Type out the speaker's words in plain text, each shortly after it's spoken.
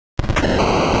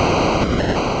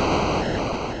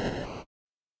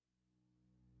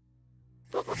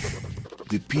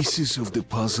The pieces of the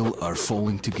puzzle are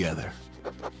falling together.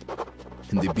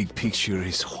 And the big picture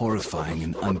is horrifying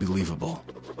and unbelievable.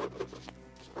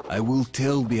 I will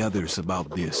tell the others about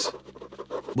this,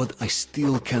 but I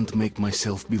still can't make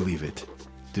myself believe it.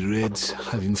 The Reds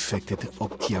have infected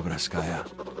Oktyabrskaya,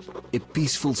 a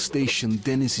peaceful station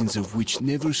denizens of which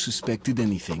never suspected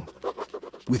anything,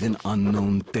 with an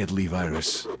unknown deadly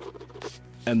virus.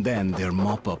 And then their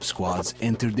mop-up squads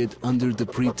entered it under the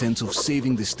pretense of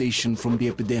saving the station from the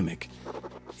epidemic,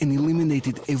 and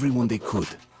eliminated everyone they could.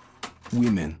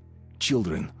 Women,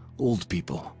 children, old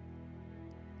people.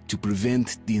 To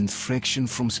prevent the infection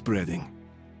from spreading.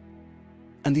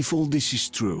 And if all this is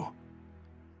true,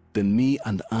 then me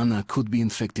and Anna could be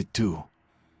infected too.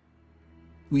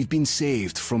 We've been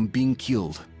saved from being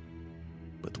killed,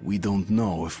 but we don't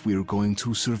know if we're going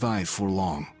to survive for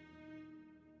long.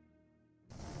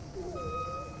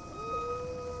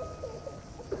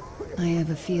 I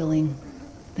have a feeling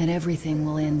that everything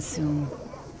will end soon.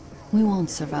 We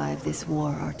won't survive this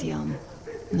war, Artyom.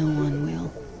 No one will.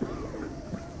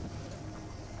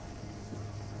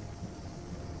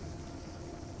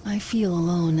 I feel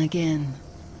alone again,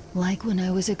 like when I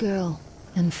was a girl,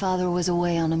 and Father was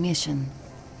away on a mission.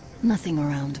 Nothing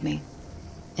around me.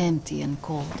 Empty and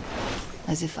cold,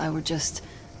 as if I were just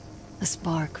a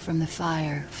spark from the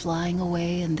fire, flying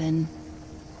away and then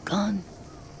gone.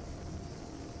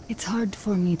 It's hard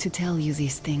for me to tell you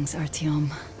these things, Artyom,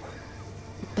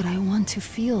 but I want to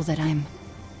feel that I'm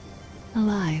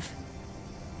alive.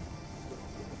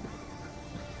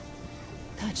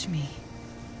 Touch me.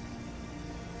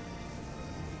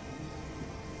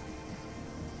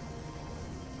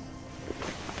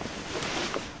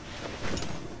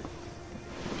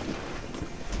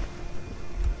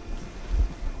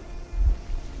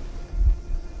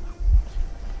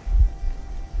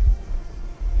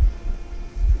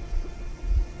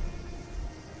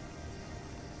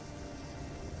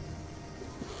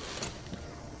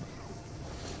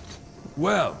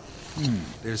 Well,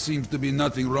 there seems to be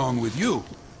nothing wrong with you.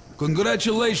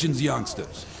 Congratulations,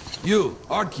 youngsters. You,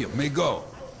 Artyom, may go.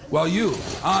 While you,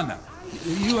 Anna,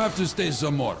 you have to stay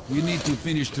some more. We need to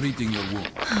finish treating your wound.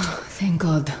 Thank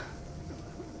God.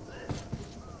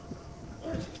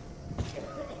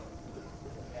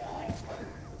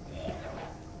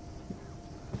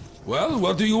 Well,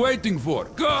 what are you waiting for?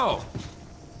 Go!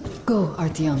 Go,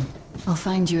 Artyom. I'll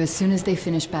find you as soon as they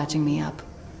finish patching me up.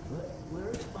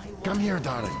 Come here,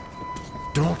 darling.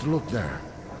 Don't look there.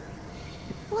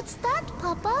 What's that,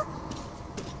 Papa?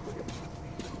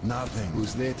 Nothing.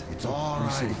 Who's that? It's all Can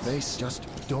you see right. the face? Just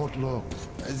don't look.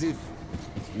 As if...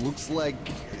 Looks like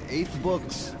 8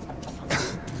 books.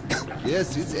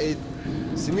 Yes, it's 8.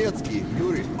 Semetsky,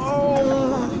 Yuri.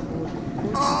 Oh!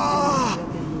 Ah!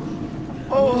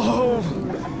 Oh!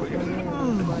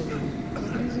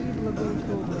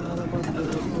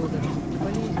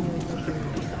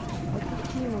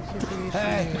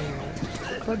 Hey!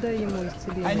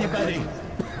 Anybody!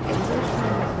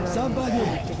 Somebody!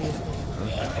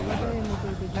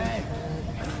 Hey!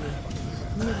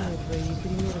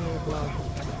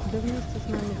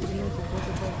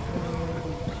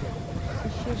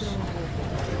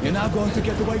 You're not going to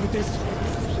get away with this.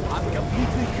 I'm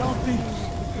completely healthy.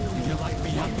 If you like me,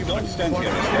 I'll give Don't stand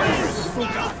here.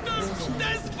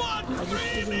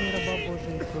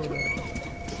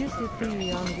 Все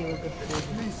святые ангелы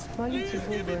Господни, хвалите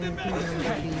Бога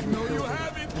и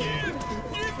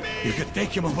You can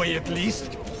take him away at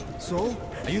least. So?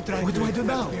 Are you trying what do I do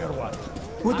now?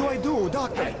 What do I do,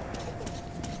 Doctor?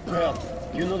 Well,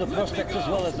 you know the prospects as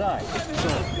well as I. So,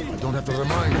 I don't have to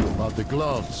remind you about the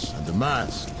gloves and the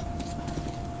mask.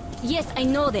 Yes, I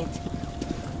know that.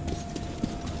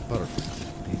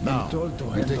 Perfect. Now,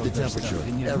 we take the temperature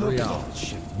every hour.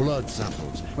 Blood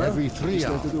samples every 3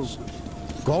 hours.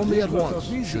 Call me at once,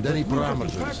 should any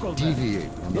parameters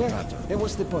deviate from the pattern. Hey,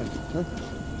 what's the point, huh?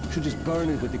 Should just burn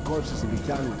it with the corpses and be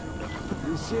done with it.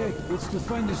 It's to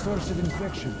find the source of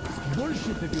infection.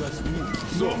 Bullshit if you ask me.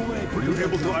 So, were you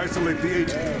able to isolate the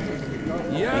agent?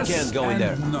 Yes, we can't go in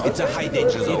there. No. It's a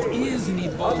high-danger zone. It is an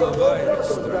Ebola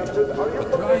virus threat,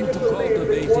 but trying to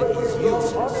cultivate it is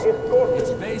useless.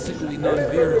 It's basically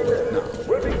non-virulent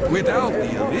now. Without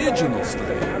the original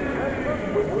strain...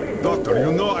 Doctor,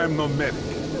 you know I'm no medic.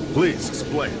 Please,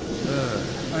 explain.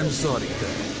 I'm sorry,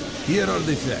 Colonel. Here are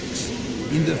the facts.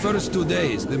 In the first 2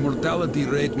 days, the mortality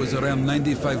rate was around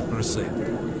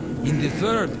 95%. In the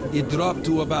third, it dropped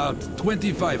to about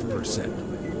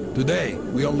 25%. Today,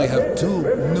 we only have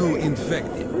 2 new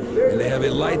infected, and they have a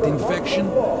light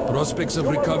infection, prospects of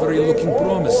recovery looking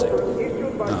promising.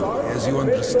 Now, as you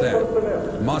understand,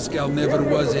 Moscow never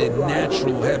was a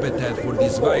natural habitat for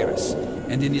this virus,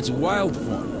 and in its wild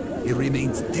form, it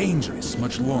remains dangerous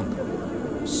much longer.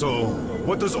 So,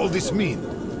 what does all this mean?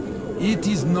 It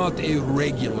is not a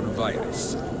regular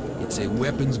virus. It's a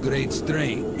weapons-grade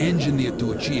strain, engineered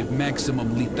to achieve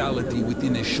maximum lethality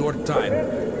within a short time,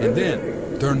 and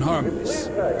then turn harmless.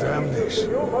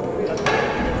 Damnation.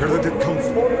 Where did it come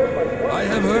from? I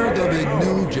have heard of a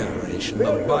new generation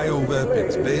of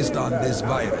bioweapons based on this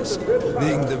virus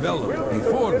being developed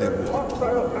before the war.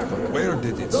 But where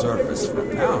did it surface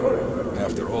from now,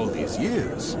 after all these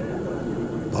years?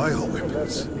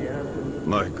 Bioweapons?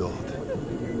 My God.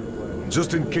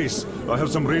 Just in case, I have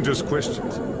some Rangers'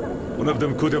 questions. One of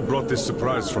them could have brought this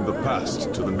surprise from the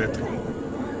past to the Metro.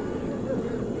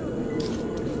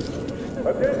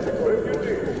 Attention,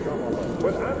 refugees.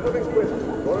 When answering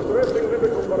questions or addressing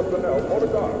medical personnel or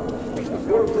guards,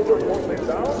 stormtroopers won't sit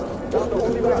down. That's the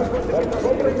only way. While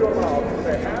covering your mouth with a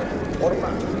hat or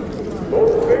mask.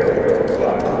 Those failing to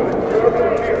comply will incur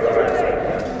penalty arrest.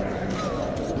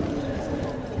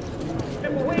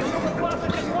 Step away from the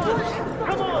closet at once.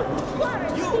 Come on.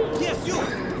 You! Yes, you!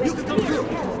 You can come through!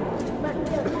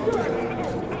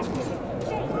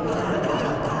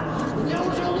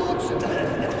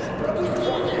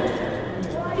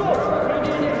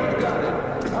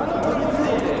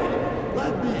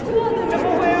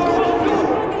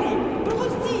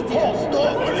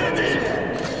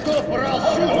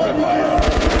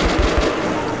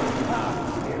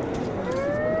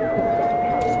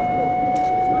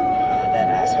 That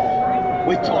asshole.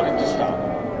 We told him to stop.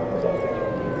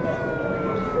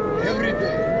 Every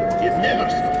day. It never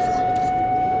stops.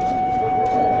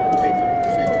 These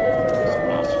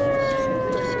assholes.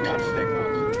 Just can't stay put.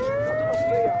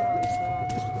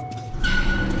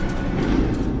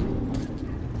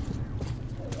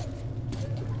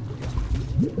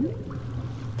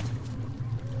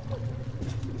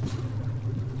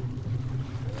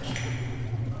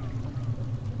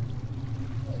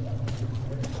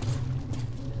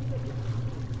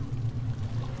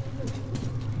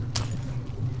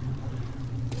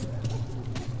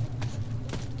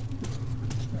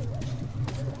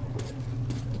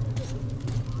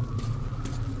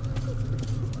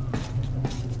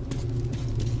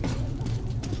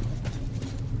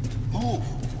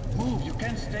 Move, you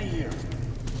can't stay here.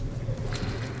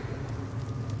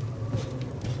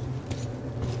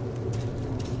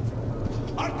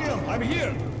 Artyom, I'm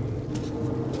here!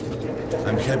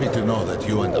 I'm happy to know that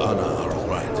you and Anna are all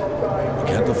right. We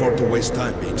can't afford to waste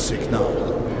time being sick now.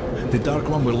 The Dark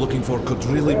One we're looking for could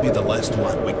really be the last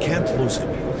one. We can't lose him.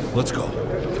 Let's go.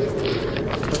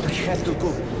 But I have to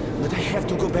go. But I have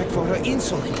to go back for her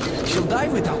insulin. She'll die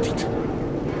without it.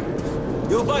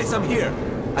 You'll buy some here.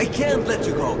 I can't let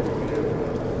you go.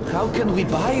 How can we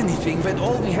buy anything when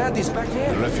all we had is back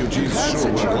there? The refugees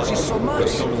sure were charges so much. The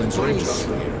Sovlin's Rangers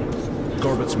were here.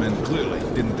 Corbett's men clearly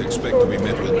didn't expect to be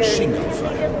met with machine gun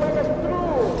fire.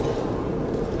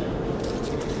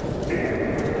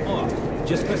 Oh,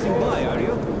 just passing by, are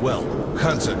you? Well,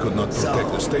 Hansa could not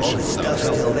protect the station without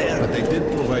help, but they did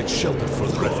provide shelter for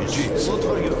the refugees. What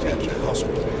were you At thinking? the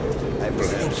hospital. I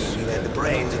was thinking you had the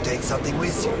brain to take something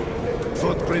with you.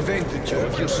 What prevented you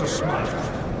if you're so smart?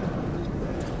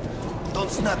 Don't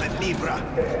snap at me, bruh.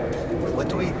 What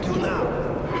do we do now?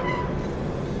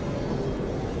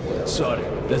 Sorry,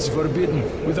 that's forbidden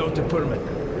without a permit.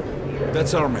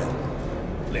 That's our man.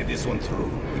 Let this one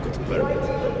through. We got a permit.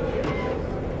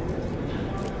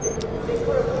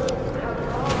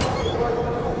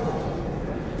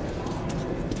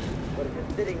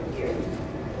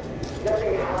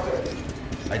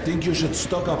 I think you should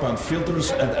stock up on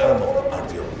filters and ammo,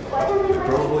 Artyom. We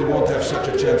probably won't have such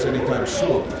a chance anytime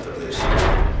soon after this.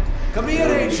 Come here,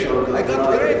 Angel. I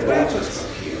got great weapons.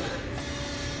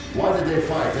 Why did they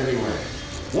fight anyway?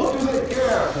 What do they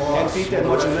care for? Can't fit that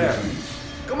much in there.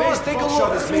 Come on, take a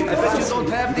look. I bet you don't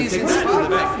have these in stock.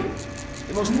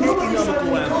 The most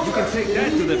economical ammo. You can take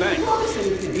that to the bank.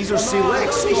 These are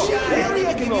select stock. Really,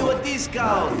 I give you a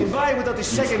discount. You can buy without the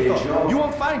second thought. You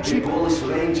won't find cheaper. Police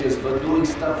Rangers were doing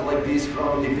stuff like this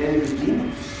from the very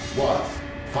beginning. What?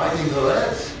 Fighting the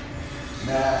Reds?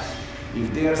 Nah,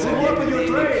 if there's an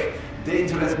epidemic,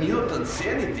 dangerous mutants,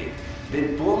 anything,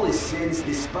 then police sends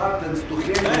the Spartans to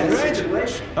handle the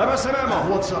situation. How about some ammo?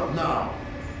 What's up now?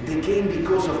 They came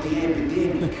because of the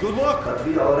epidemic. Good luck. But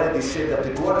we already set up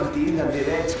the quarantine and the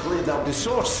Reds cleared out the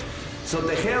source. So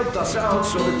they helped us out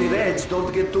so that the Reds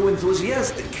don't get too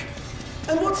enthusiastic.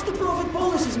 And what's the profit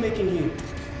police is making here?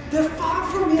 They're far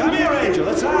from here. Come here, Angel.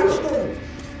 Let's act.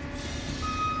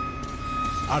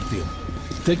 Artyom,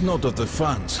 take note of the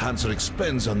funds Hansa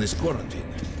expends on this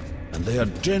quarantine. and they are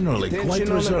generally quite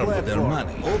reserved with their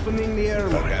money. Opening the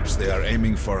airlock. Perhaps they are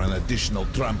aiming for an additional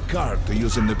trump card to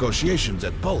use in negotiations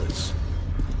at Polis.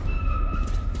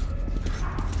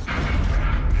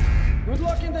 Good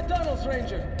luck in the tunnels,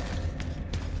 Ranger.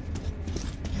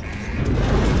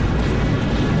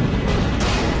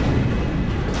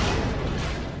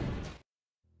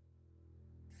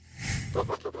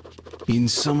 In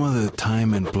some other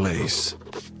time and place,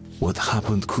 what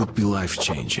happened could be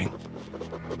life-changing.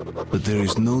 But there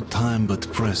is no time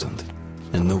but present,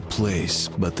 and no place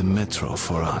but the metro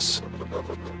for us.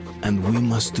 And we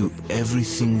must do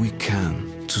everything we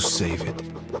can to save it.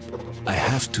 I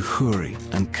have to hurry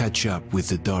and catch up with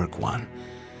the Dark One.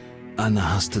 Anna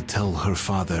has to tell her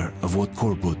father of what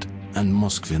Korbut and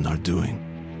Moskvin are doing.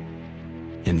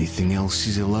 Anything else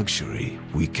is a luxury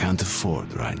we can't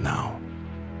afford right now.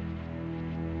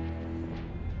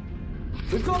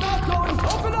 We've got outgoing!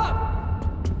 Open up!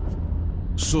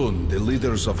 Soon, the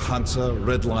leaders of Hansa,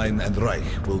 Red Line, and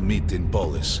Reich will meet in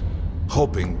Polis,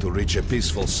 hoping to reach a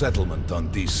peaceful settlement on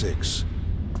D6.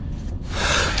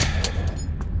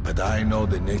 But I know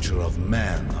the nature of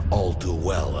man all too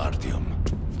well, Artyom.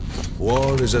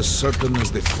 War is as certain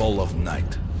as the fall of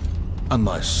night,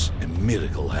 unless a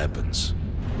miracle happens.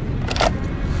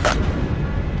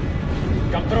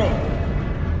 Come through!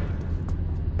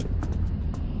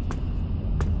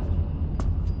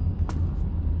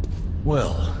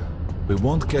 Well, we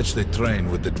won't catch the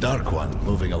train with the Dark One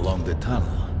moving along the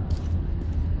tunnel.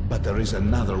 But there is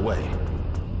another way.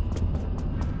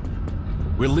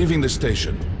 We're leaving the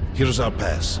station. Here's our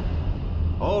pass.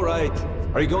 All right.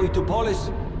 Are you going to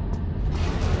Polis?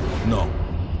 No.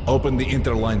 Open the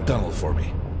interline tunnel for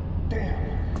me.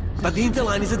 But the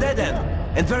interline is a dead end,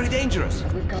 and very dangerous.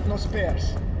 We've got no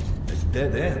spares. A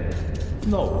dead end?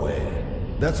 No way.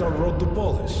 That's our road to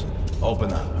Polis.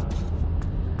 Open up.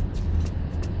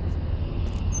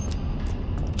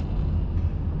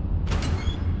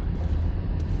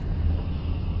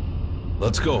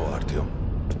 Let's go, Artyom.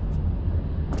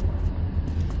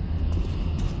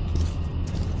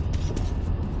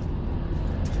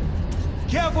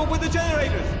 Careful with the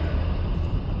generators!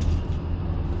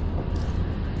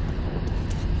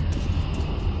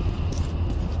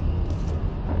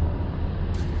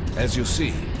 As you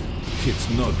see, it's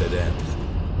no dead end.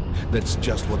 That's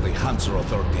just what the Hansa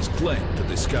authorities claim to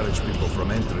discourage people from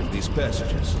entering these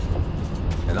passages.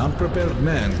 An unprepared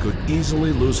man could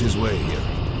easily lose his way here,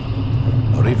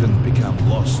 or even become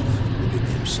lost within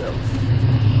himself.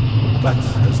 But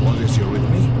as long as you're with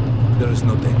me, there is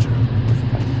no danger.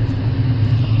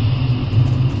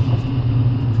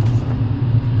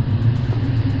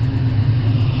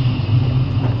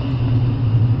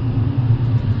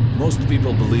 Most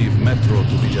people believe metro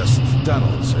to be just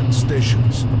tunnels and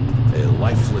stations, a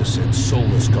lifeless and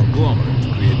soulless conglomerate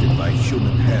created by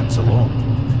human hands alone.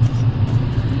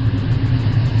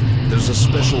 There's a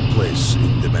special place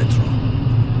in the metro.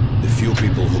 The few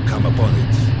people who come upon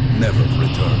it never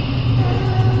return.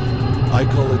 I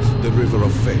call it the River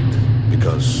of Fate,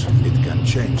 because it can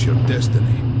change your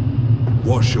destiny,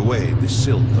 wash away the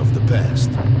silt of the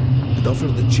past, and offer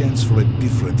the chance for a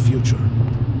different future.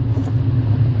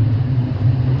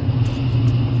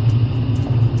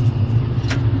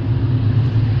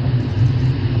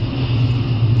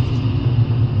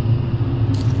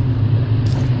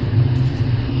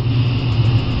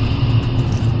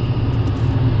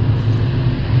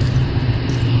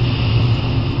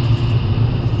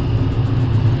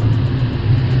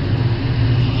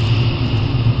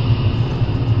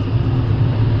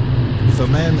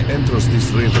 Enters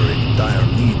this river in dire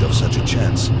need of such a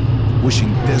chance,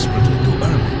 wishing desperately to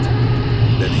earn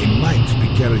it, then he might be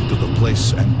carried to the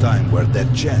place and time where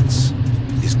that chance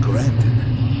is granted.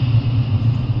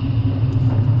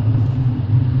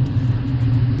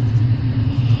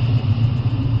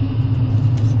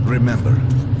 Remember,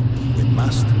 we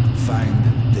must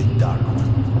find the Dark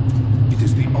One. It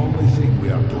is the only thing we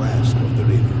are to ask of the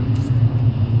river.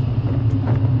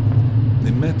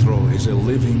 The metro is a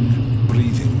living,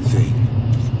 breathing thing,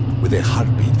 with a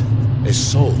heartbeat, a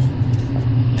soul,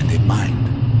 and a mind.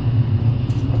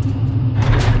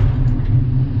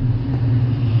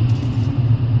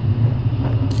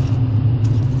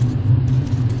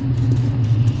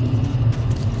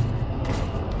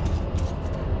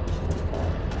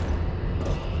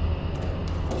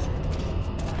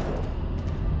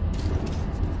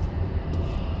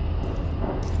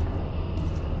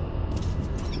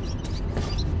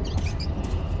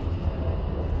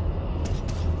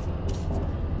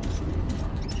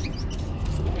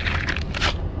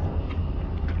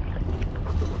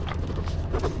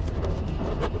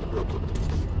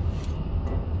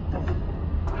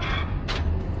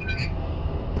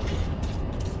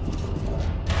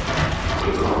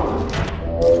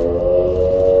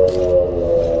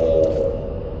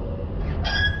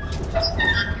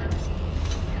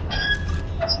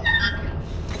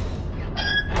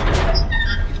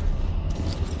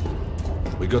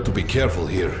 got to be careful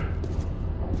here.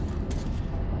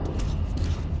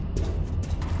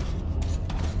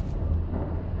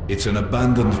 It's an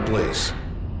abandoned place.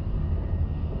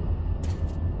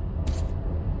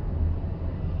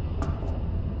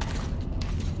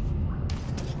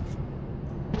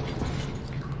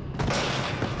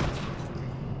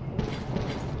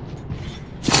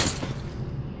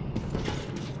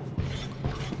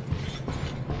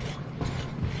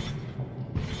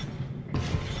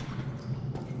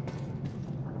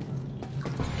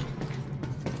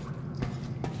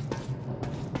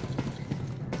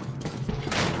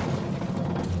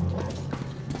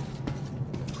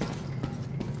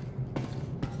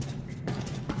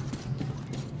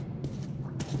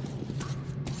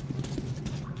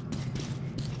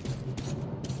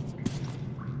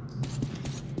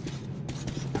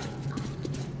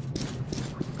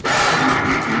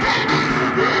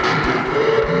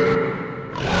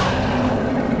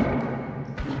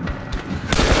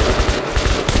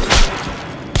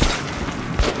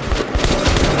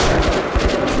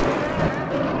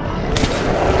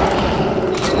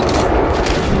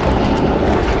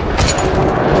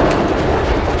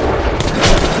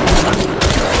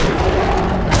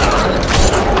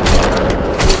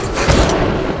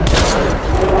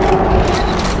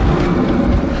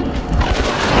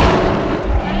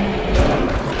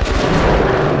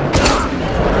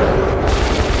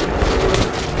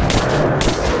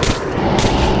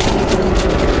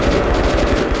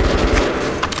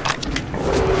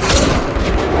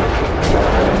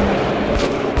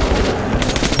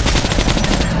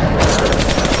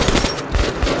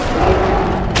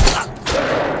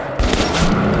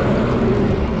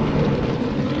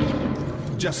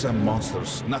 Just some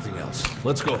monsters, nothing else.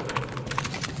 Let's go.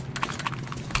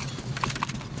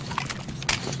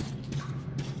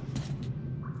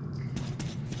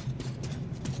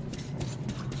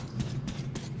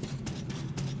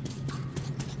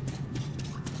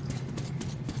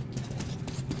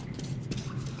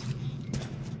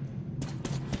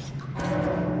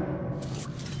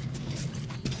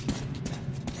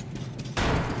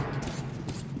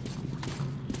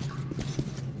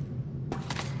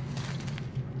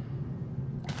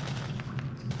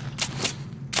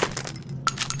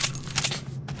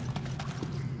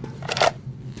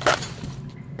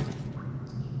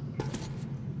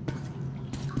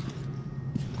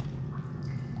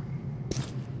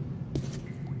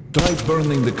 Try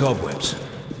burning the cobwebs.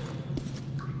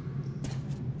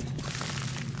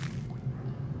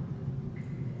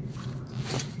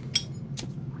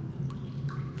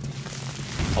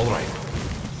 All right.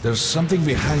 There's something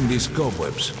behind these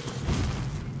cobwebs.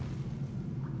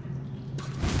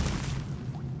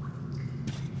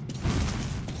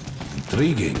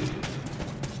 Intriguing.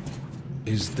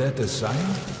 Is that a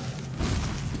sign?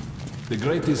 The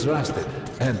grate is rusted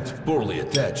and poorly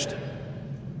attached.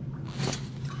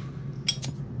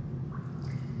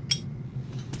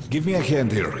 Give me a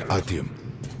hand here, Artyom.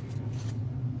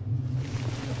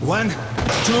 1,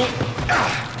 2...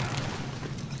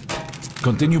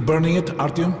 Continue burning it,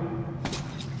 Artyom.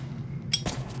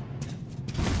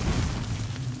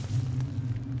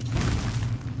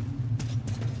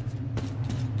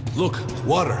 Look,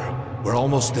 water. We're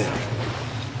almost there.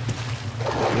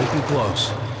 Pretty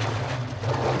close.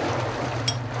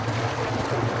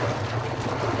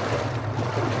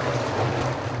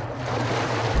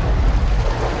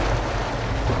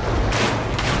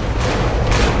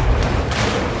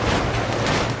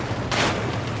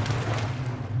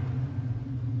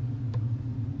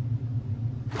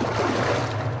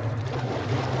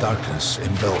 Darkness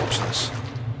envelops us.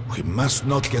 We must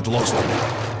not get lost in it.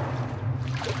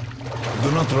 Do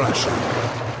not rush,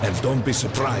 and don't be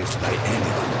surprised by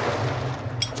anything.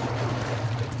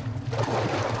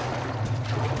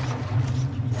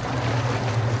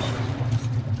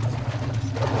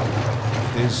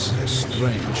 It is a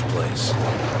strange place.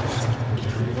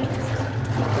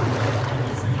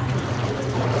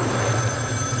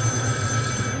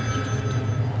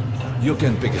 You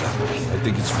can pick it up. I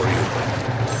think it's for you.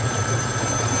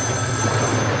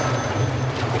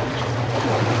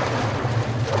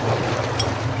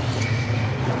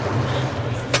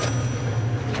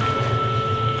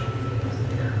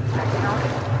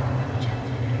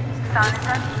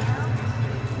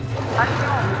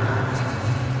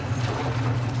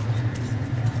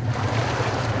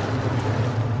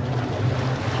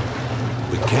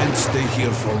 We can't stay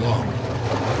here for long.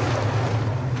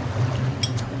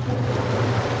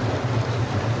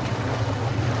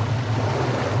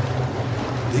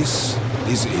 This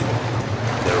is it.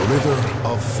 The River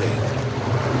of Fate.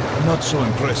 Not so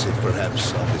impressive,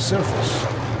 perhaps, on the surface.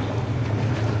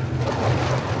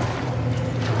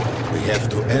 We have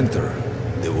to enter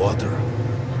the water.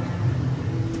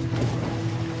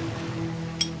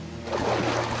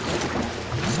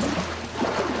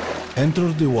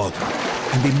 Enter the water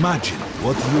and imagine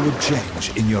what you would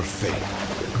change in your fate.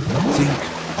 Think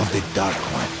of the Dark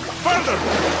One. Further!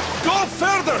 Go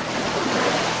further!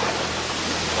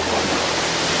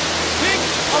 Think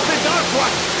of the Dark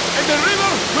One, and the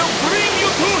river will bring you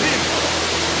to him!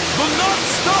 Do not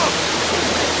stop!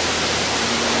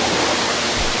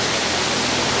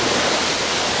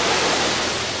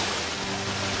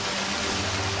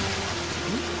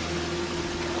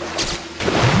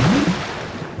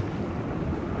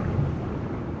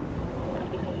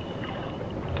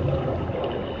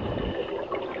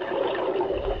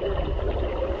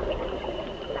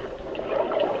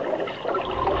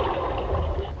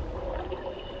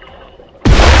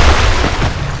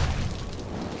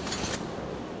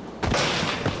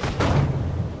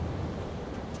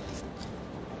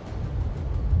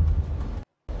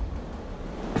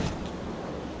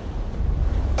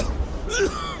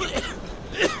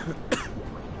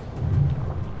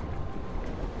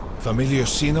 Familiar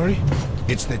scenery?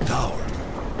 It's the tower.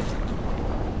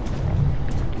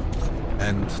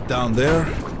 And down there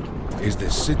is the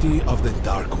city of the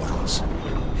Dark Ones.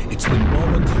 It's the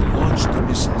moment you launch the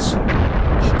missiles.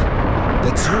 Look,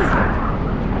 that's you.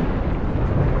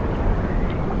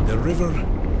 The river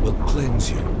will cleanse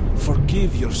you,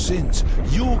 forgive your sins.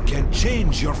 You can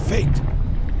change your fate.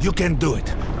 You can do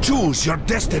it. Choose your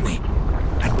destiny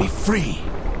and be free.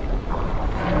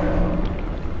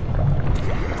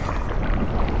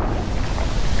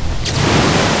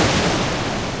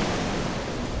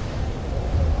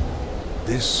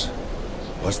 This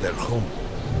was their home.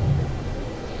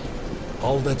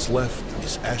 All that's left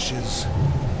is ashes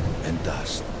and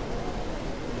dust.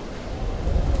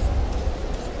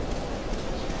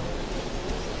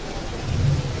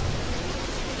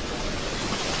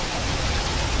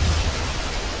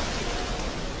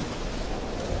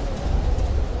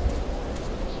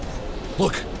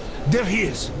 Look, there he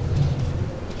is.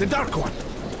 The Dark One.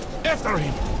 After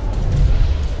him.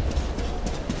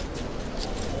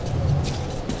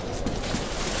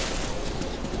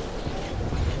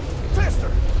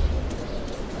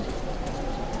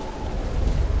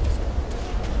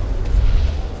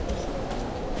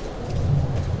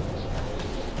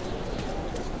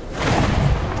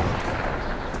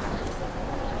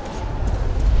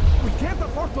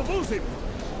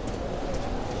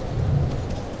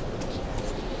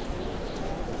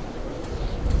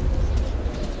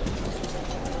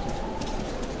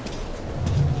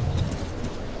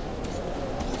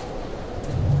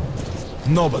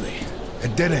 Nobody. A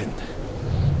dead end.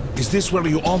 Is this where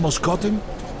you almost caught him?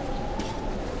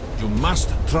 You must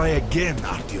try again,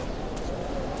 Artyom.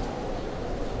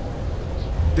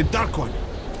 The Dark One.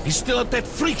 He's still at that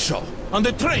freak show on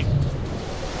the train.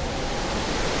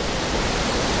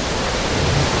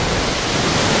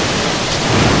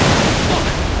 Look!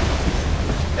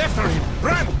 After him!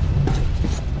 Run!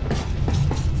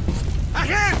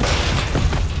 Ahead!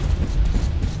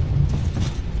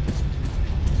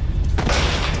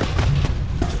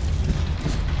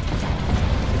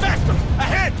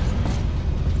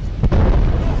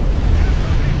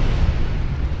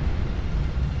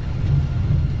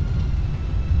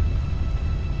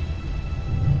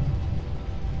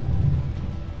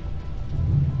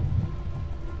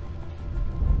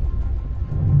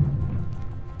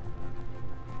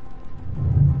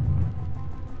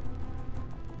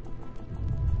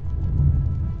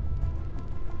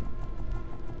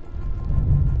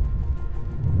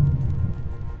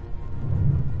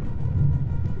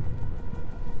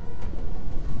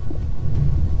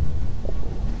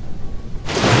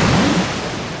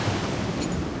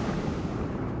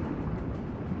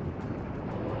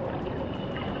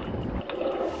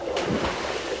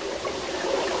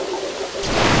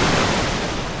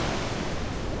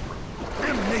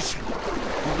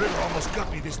 The river almost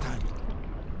got me this time.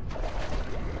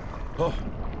 Oh,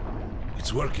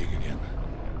 it's working again.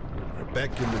 We're back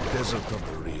in the desert of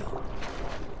the real.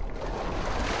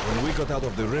 When we got out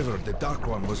of the river, the Dark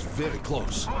One was very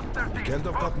close. We can't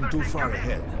have gotten too far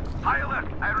ahead. High alert!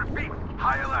 I repeat,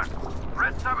 high alert!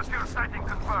 Red saboteur sighting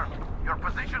confirmed. Your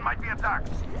position might be attacked.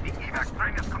 The evac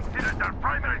train is considered our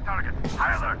primary target.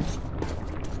 High alert!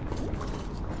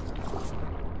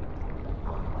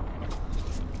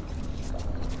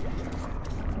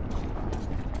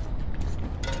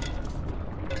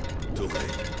 Too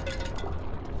late.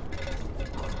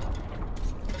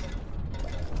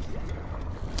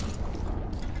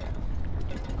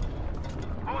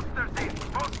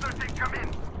 Post 13, come in.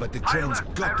 But the train's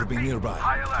got to be nearby.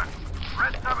 High alert!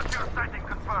 Red saboteur sighting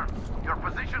confirmed. confirmed. Your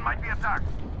position might be attacked.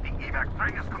 The evac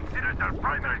train is considered their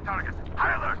primary target.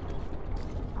 High alert!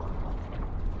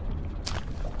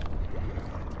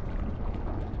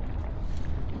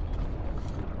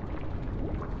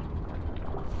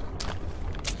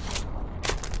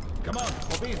 Come on,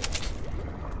 hop in.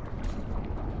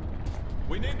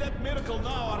 We need that miracle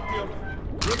now, Artyom.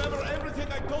 Remember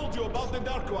everything I told you about the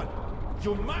Dark One.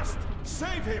 You must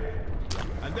save him.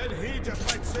 And then he just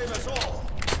might save us all.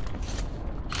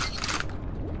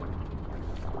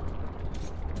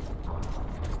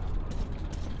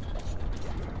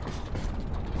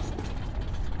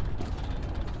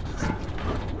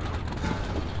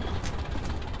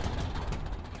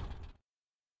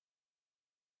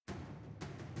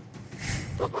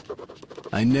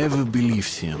 I never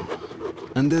believed him,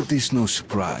 and that is no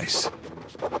surprise.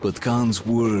 But Khan's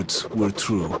words were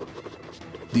true.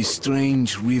 This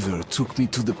strange river took me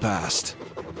to the past.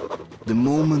 The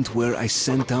moment where I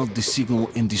sent out the signal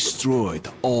and destroyed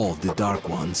all the Dark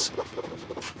Ones.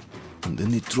 And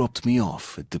then it dropped me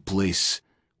off at the place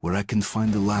where I can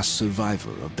find the last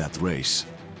survivor of that race.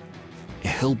 A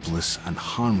helpless and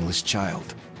harmless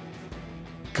child.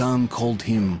 Khan called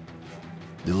him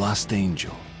the last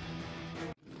angel.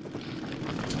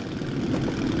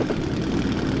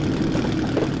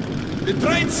 The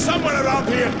train's somewhere around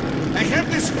here. I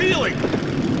have this feeling.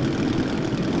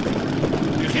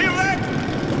 You hear that?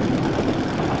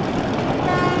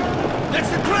 That's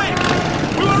the train!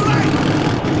 We were right!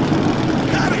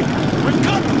 Hurry! We've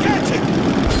got to catch it!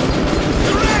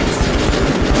 Direct!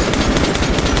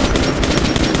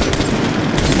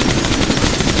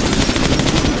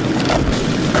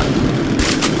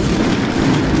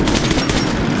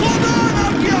 Hold on,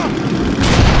 Artyom!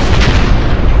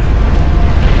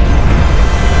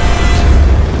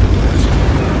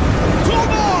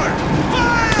 Come on!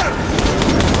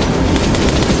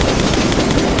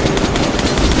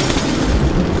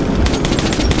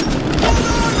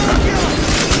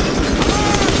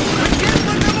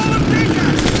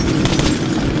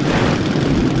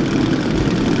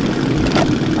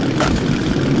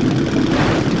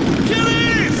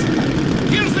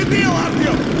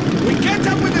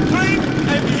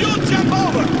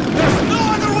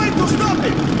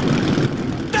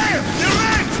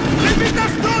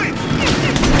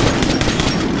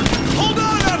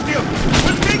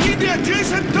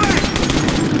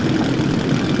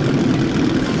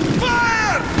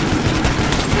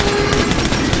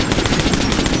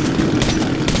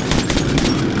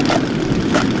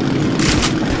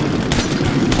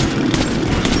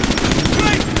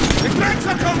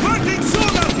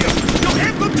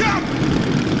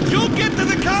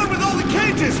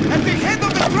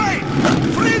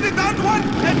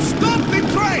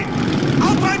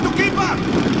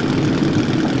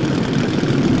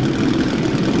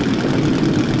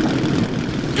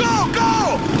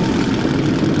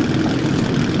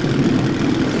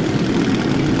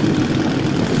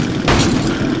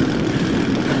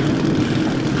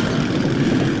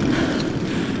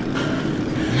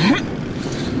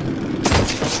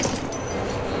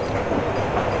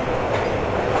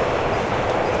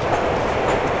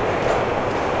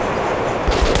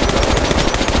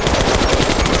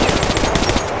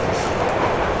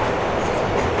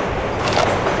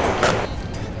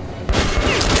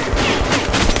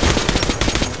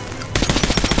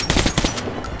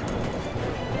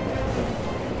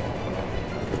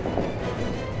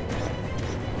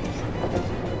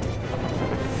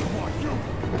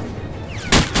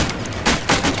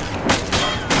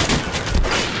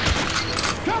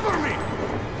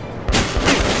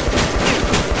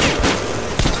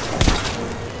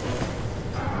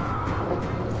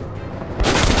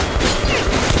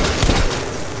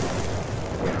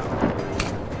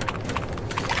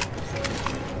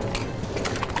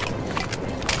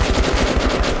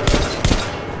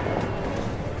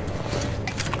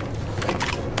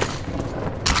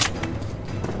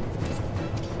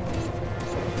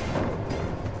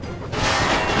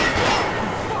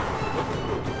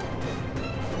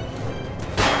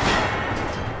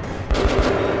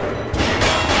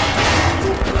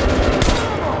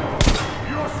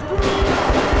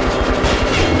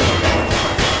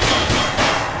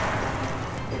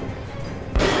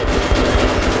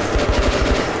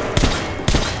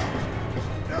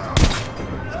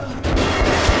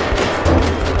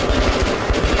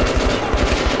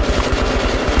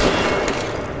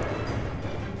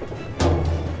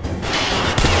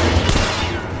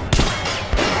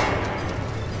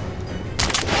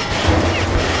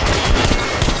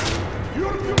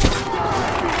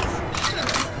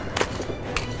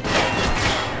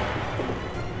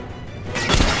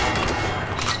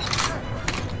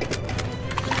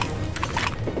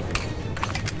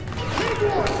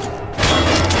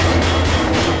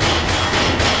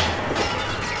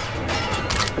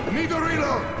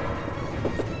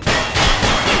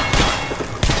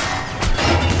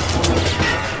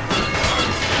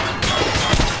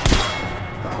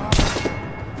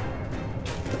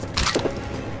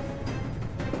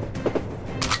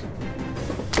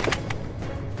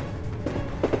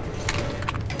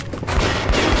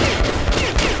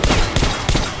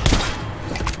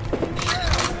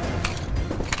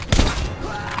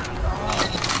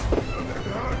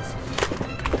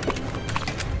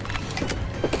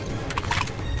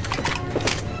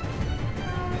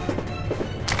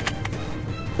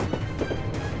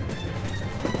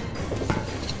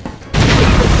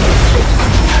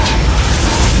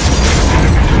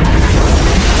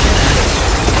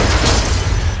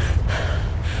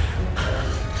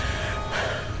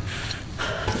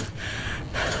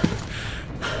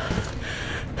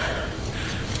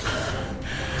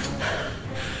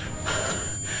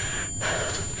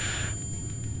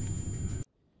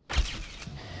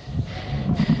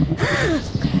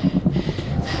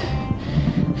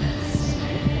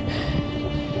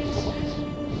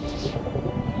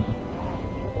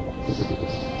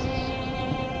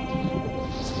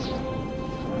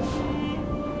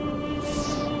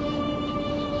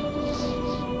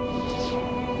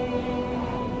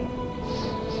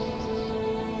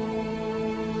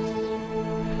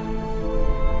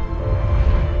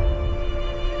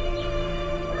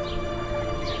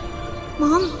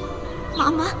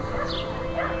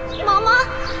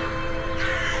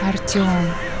 Artyom,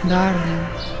 darling,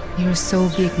 you're so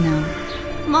big now.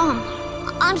 Mom,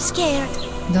 I'm scared.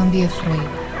 Don't be afraid.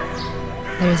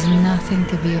 There's nothing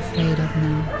to be afraid of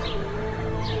now.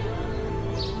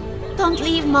 Don't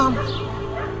leave, Mom.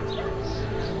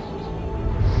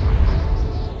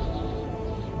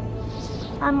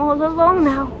 I'm all alone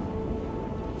now.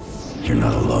 You're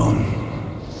not alone.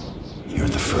 You're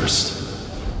the first.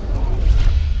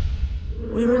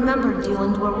 We remembered you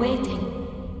and were waiting.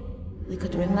 We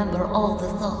could remember all the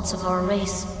thoughts of our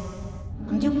race.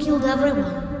 And you killed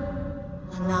everyone.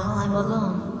 And now I'm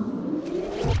alone.